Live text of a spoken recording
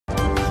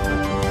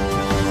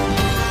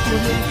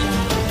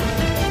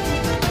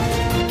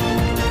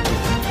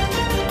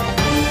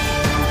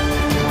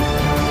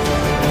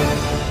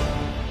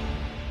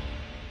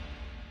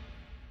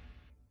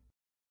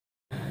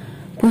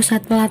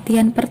Pusat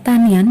Pelatihan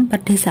Pertanian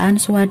Pedesaan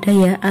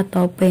Swadaya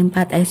atau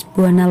P4S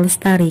Buana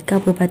Lestari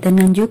Kabupaten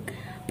Nganjuk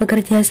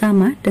bekerja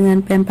sama dengan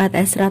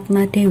P4S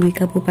Ratna Dewi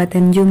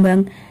Kabupaten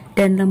Jombang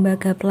dan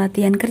Lembaga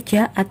Pelatihan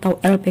Kerja atau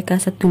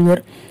LPK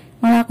Sedulur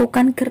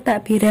melakukan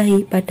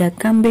Gertakbirahi pada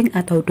kambing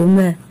atau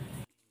domba.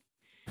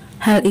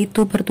 Hal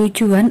itu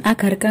bertujuan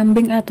agar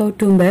kambing atau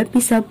domba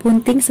bisa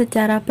bunting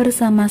secara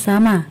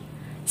bersama-sama,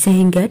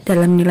 sehingga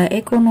dalam nilai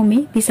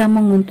ekonomi bisa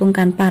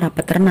menguntungkan para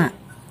peternak.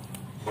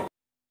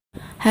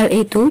 Hal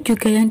itu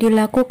juga yang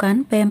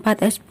dilakukan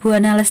P4S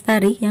Buana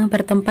Lestari yang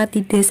bertempat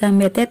di Desa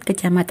Metet,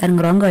 Kecamatan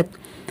Ngronggot.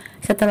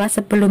 Setelah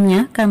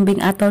sebelumnya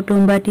kambing atau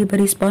domba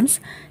diberi spons,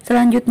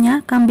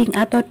 selanjutnya kambing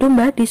atau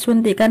domba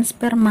disuntikkan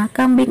sperma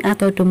kambing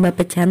atau domba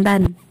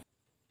pejantan.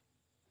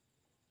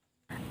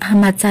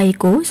 Ahmad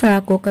Saiku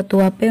selaku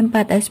Ketua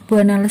P4S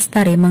Buana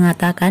Lestari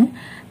mengatakan,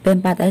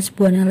 P4S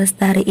Buana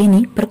Lestari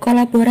ini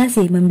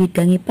berkolaborasi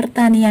membidangi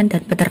pertanian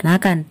dan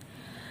peternakan.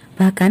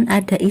 Bahkan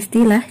ada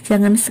istilah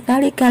jangan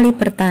sekali-kali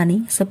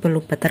bertani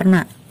sebelum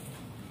peternak.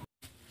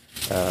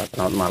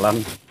 Selamat malam,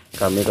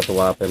 kami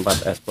Ketua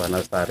P4S Buana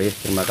Lestari.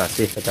 Terima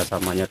kasih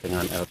kerjasamanya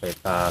dengan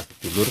LPK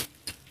Sedulur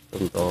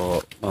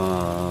untuk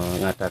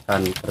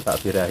mengadakan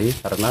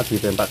Gertakbirahi, karena di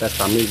P4S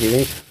kami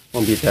ini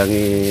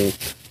membidangi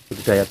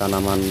budidaya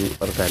tanaman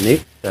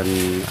organik dan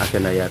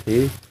agen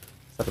hayati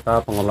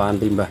serta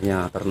pengelolaan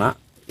limbahnya ternak.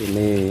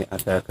 Ini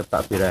ada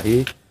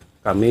Gertakbirahi.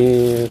 Kami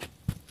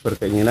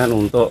berkeinginan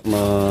untuk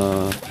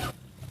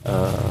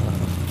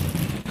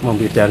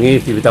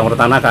membidangi di bidang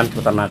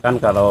peternakan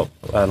kalau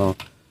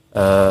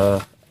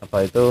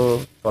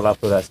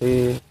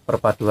kolaborasi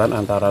perpaduan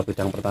antara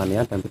bidang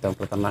pertanian dan bidang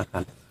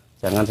peternakan.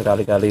 Jangan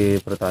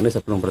sekali-kali bertani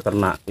sebelum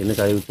berternak. Ini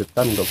saya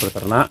wujudkan untuk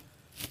berternak,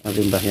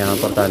 limbahnya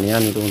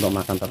pertanian itu untuk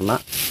makan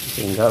ternak,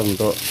 sehingga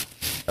untuk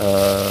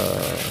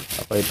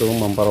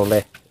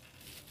memperoleh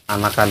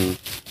anakan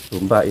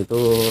domba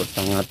itu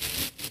sangat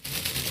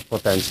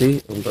potensi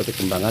untuk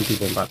dikembangkan di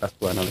P4S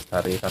Buana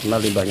Lestari, karena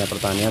limbahnya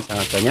pertanian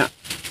sangat banyak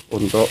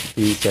untuk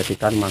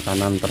dijadikan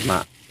makanan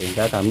ternak,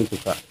 sehingga kami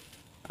juga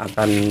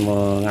akan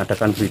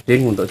mengadakan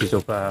breeding untuk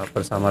dicoba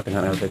bersama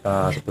dengan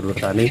LPK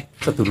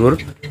Sedulur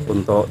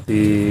untuk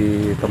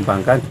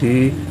dikembangkan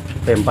di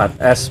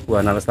P4S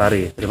Buana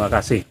Lestari. Terima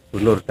kasih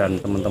Sedulur dan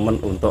teman-teman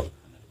untuk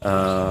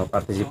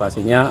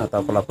partisipasinya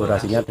atau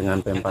kolaborasinya dengan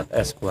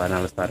P4S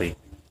Buana Lestari.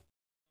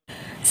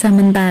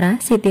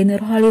 Sementara Siti Nur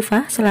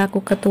Khalifah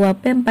selaku Ketua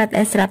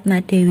P4S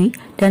Ratna Dewi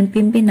dan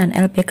pimpinan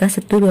LPK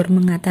Sedulur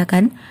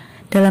mengatakan,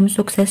 dalam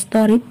sukses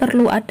story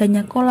perlu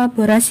adanya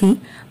kolaborasi,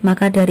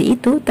 maka dari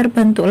itu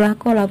terbentuklah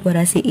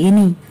kolaborasi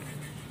ini.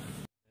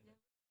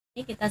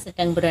 Ini kita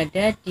sedang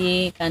berada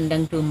di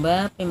kandang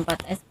domba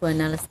P4S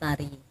Buana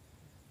Lestari.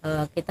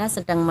 Kita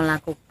sedang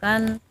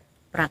melakukan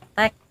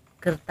praktek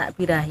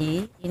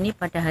Gertakbirahi ini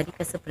pada hari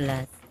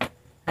ke-11.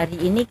 Hari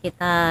ini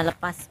kita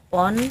lepas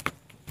pon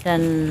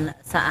dan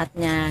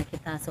saatnya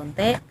kita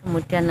suntik,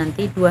 kemudian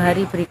nanti 2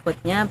 hari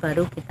berikutnya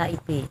baru kita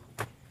IB.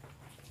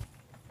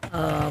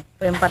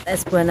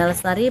 P4S Buana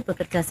Lestari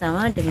bekerja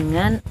sama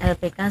dengan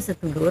LPK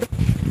Sedulur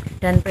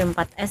dan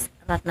P4S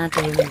Ratna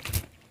Dewi.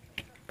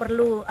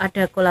 Perlu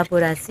ada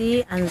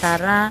kolaborasi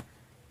antar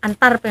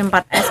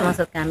P4S,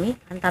 maksud kami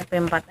antar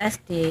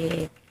P4S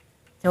di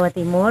Jawa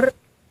Timur,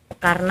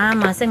 karena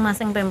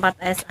masing-masing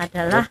P4S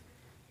adalah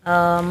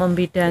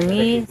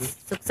membidangi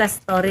sukses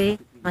story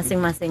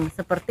masing-masing.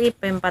 Seperti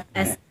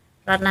P4S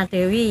Ratna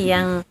Dewi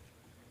yang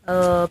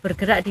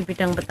bergerak di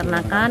bidang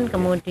peternakan,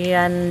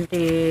 kemudian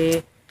di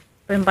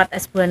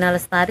P4S Buana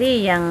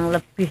Lestari yang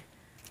lebih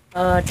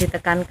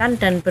ditekankan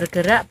dan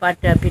bergerak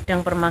pada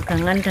bidang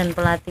permagangan dan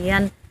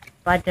pelatihan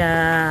pada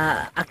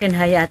agen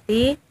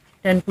hayati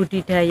dan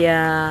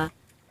budidaya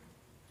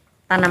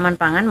tanaman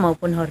pangan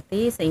maupun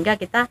horti,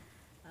 sehingga kita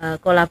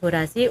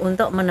kolaborasi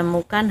untuk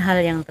menemukan hal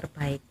yang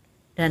terbaik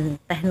dan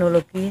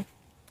teknologi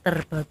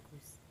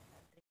terbagus.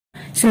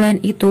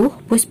 Selain itu,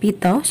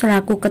 Puspito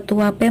selaku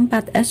Ketua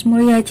P4S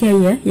Mulya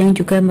Jaya yang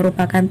juga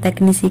merupakan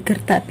teknisi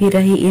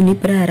Gertakbirahi ini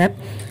berharap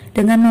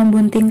dengan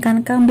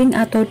membuntingkan kambing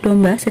atau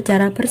domba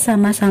secara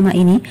bersama-sama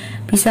ini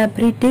bisa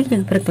breeding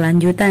yang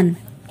berkelanjutan.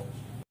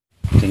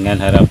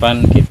 Dengan harapan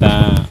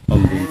kita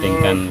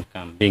membuntingkan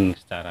kambing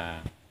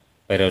secara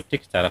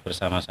periodik, secara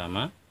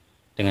bersama-sama,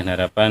 dengan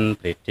harapan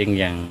breeding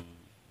yang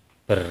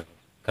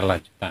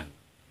berkelanjutan.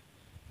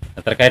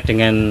 Nah, terkait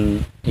dengan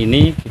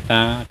ini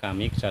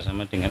kami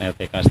bersama dengan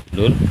LPK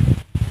Sedulur,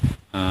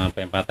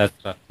 P4S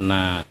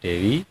Ratna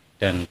Dewi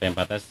dan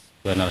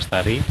P4S Buana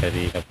Lestari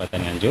dari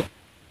Kabupaten Nganjuk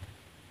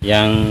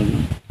yang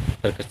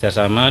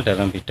bekerjasama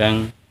dalam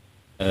bidang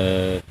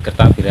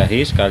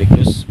Gertakbirahi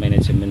sekaligus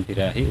manajemen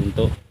birahi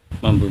untuk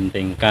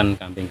membuntingkan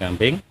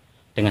kambing-kambing,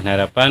 dengan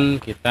harapan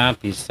kita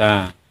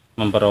bisa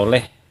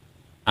memperoleh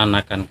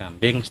anakan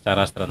kambing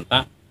secara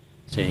serentak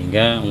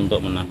sehingga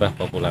untuk menambah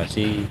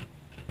populasi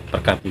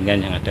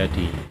perkambingan yang ada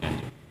di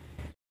Nganjuk.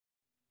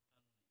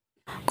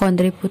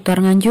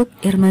 Kontributor Nganjuk,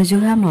 Irma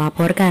Zuha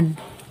melaporkan.